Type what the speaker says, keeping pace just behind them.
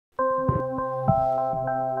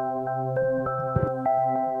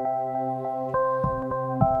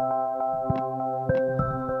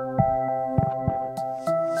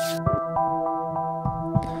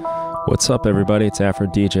What's up everybody, it's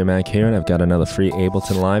AfroDJMac here, and I've got another free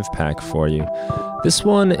Ableton Live pack for you. This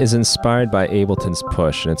one is inspired by Ableton's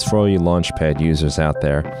Push, and it's for all you Launchpad users out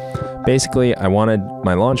there. Basically, I wanted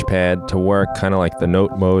my Launchpad to work kind of like the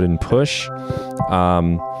note mode in Push.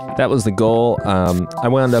 That was the goal. I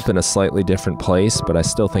wound up in a slightly different place, but I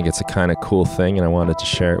still think it's a kind of cool thing, and I wanted to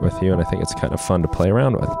share it with you, and I think it's kind of fun to play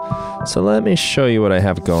around with. So let me show you what I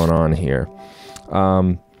have going on here.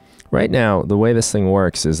 Right now, the way this thing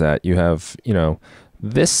works is that you have,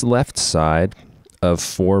 this left side of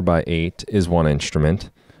 4x8 is one instrument,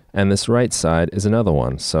 and this right side is another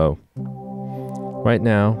one. So right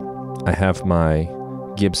now, I have my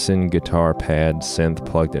Gibson guitar pad synth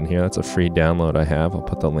plugged in here. That's a free download I have. I'll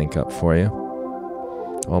put the link up for you.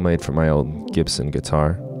 All made from my old Gibson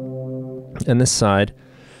guitar. And this side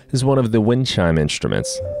is one of the wind chime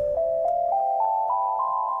instruments,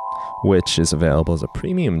 which is available as a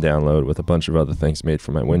premium download with a bunch of other things made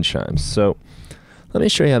from my wind chimes. So let me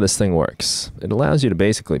show you how this thing works. It allows you to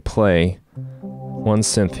basically play one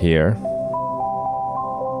synth here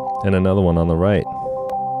and another one on the right.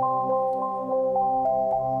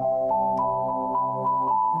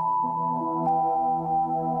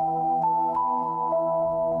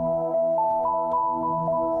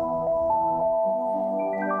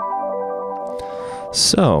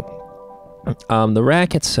 So the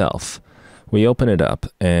rack itself, we open it up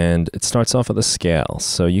and it starts off with a scale,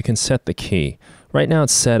 so you can set the key. Right now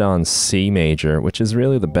it's set on C major, which is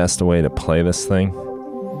really the best way to play this thing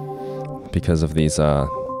because of these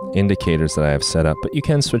indicators that I have set up, but you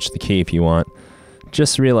can switch the key if you want.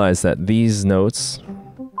 Just realize that these notes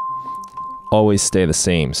always stay the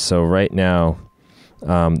same. So right now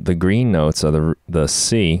the green notes are the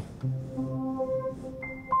C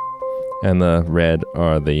and the red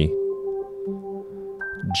are the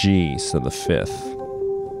G, so the fifth.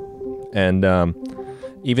 And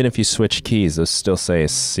even if you switch keys, those still say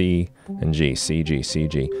C and G, C, G, C,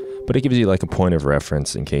 G. But it gives you like a point of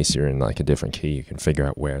reference in case you're in like a different key. You can figure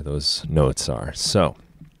out where those notes are. So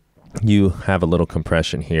you have a little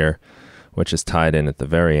compression here, which is tied in at the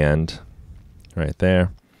very end, right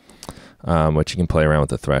there, which you can play around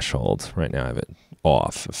with the threshold. Right now I have it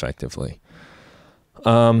off, effectively.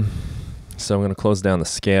 So I'm going to close down the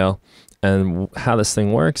scale. And how this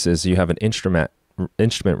thing works is you have an instrument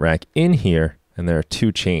rack in here, and there are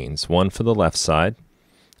two chains, one for the left side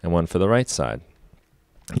and one for the right side.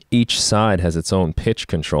 Each side has its own pitch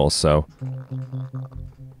control, so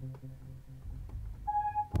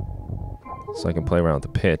I can play around with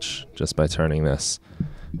the pitch just by turning this.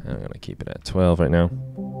 And I'm going to keep it at 12 right now.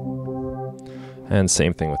 And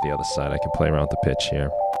same thing with the other side. I can play around with the pitch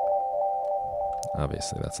here.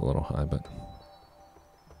 Obviously that's a little high, but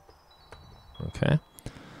okay.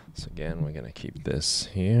 So again, we're going to keep this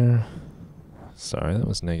here. Sorry, that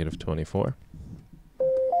was -24.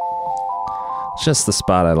 It's just the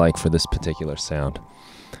spot I like for this particular sound.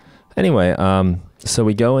 Anyway, so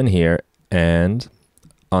we go in here, and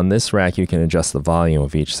on this rack you can adjust the volume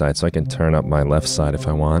of each side. So I can turn up my left side if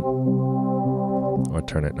I want, or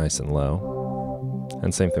turn it nice and low.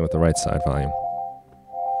 And same thing with the right side volume.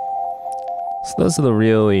 So those are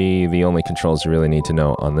the only controls you really need to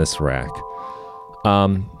know on this rack.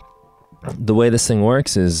 The way this thing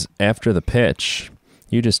works is after the pitch,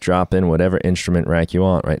 you just drop in whatever instrument rack you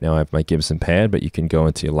want. Right now I have my Gibson pad, but you can go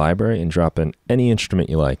into your library and drop in any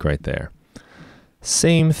instrument you like right there.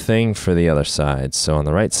 Same thing for the other side. So on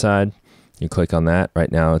the right side, you click on that.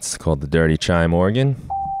 Right now it's called the Dirty Chime Organ.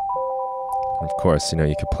 And of course, you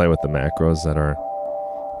can play with the macros that are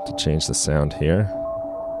to change the sound here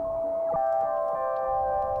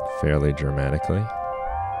fairly dramatically.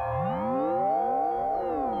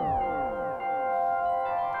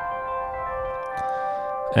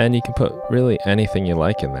 And you can put really anything you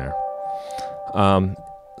like in there.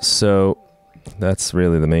 So that's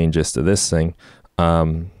really the main gist of this thing.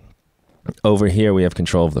 Over here we have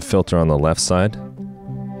control of the filter on the left side.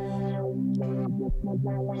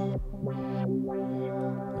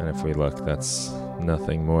 And if we look, that's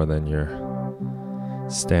nothing more than your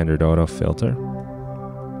standard auto filter.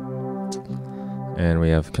 And we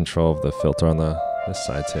have control of the filter on this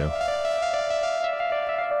side too.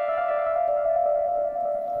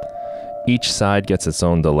 Each side gets its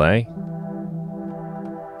own delay,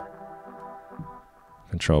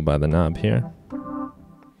 controlled by the knob here.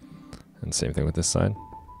 And same thing with this side.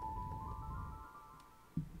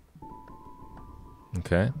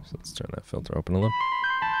 Okay, so let's turn that filter open a little.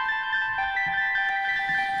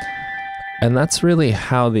 And that's really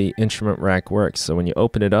how the instrument rack works. So when you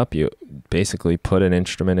open it up, you basically put an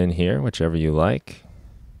instrument in here, whichever you like.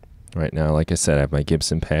 Right now, like I said, I have my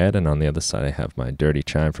Gibson pad, and on the other side I have my dirty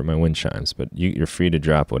chime for my wind chimes, but you're free to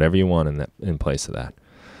drop whatever you want in place of that.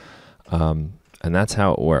 And that's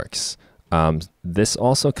how it works. This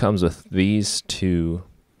also comes with these two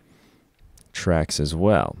tracks as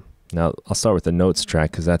well. Now, I'll start with the notes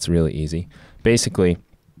track because that's really easy. Basically,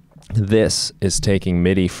 this is taking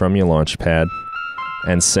MIDI from your Launchpad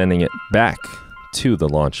and sending it back to the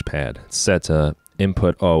Launchpad. It's set to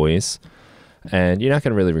input always, and you're not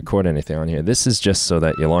going to really record anything on here. This is just so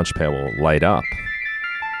that your Launchpad will light up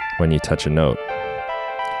when you touch a note.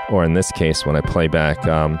 Or in this case, when I play back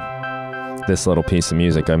this little piece of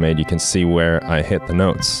music I made, you can see where I hit the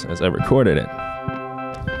notes as I recorded it.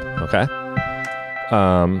 Okay?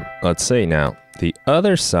 Let's see now. The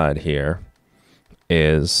other side here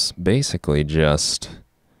is basically just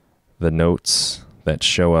the notes that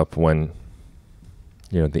show up when,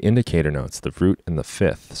 the indicator notes, the root and the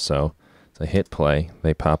fifth. So as I hit play,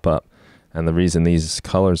 they pop up. And the reason these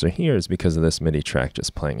colors are here is because of this MIDI track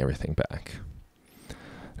just playing everything back.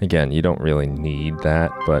 Again, you don't really need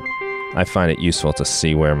that, but I find it useful to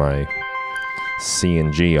see where my C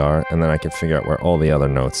and G are, and then I can figure out where all the other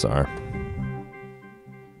notes are.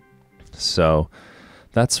 So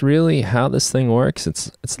that's really how this thing works.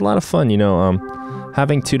 It's a lot of fun,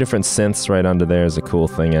 having two different synths right under there is a cool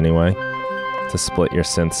thing anyway, to split your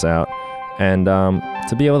synths out. And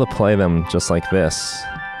to be able to play them just like this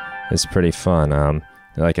is pretty fun.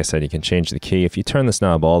 Like I said, you can change the key. If you turn this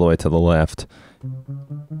knob all the way to the left,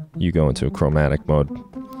 you go into a chromatic mode.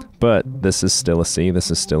 But this is still a C,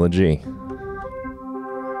 this is still a G,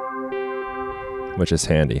 which is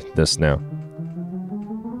handy. This now,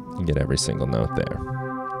 you get every single note there.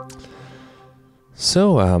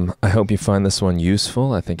 So I hope you find this one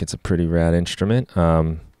useful. I think it's a pretty rad instrument.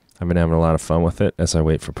 I've been having a lot of fun with it as I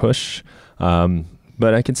wait for Push.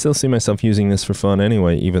 But I can still see myself using this for fun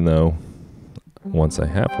anyway, even though once I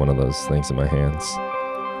have one of those things in my hands.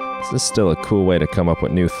 This is still a cool way to come up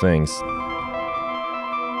with new things.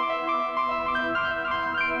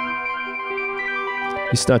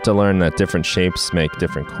 You start to learn that different shapes make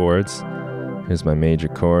different chords. Here's my major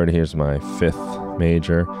chord, here's my fifth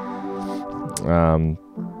major, a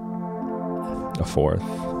fourth,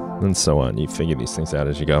 and so on. You figure these things out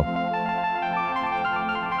as you go.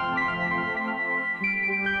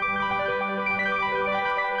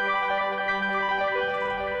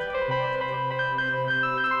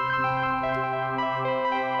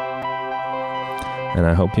 And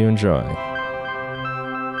I hope you enjoy.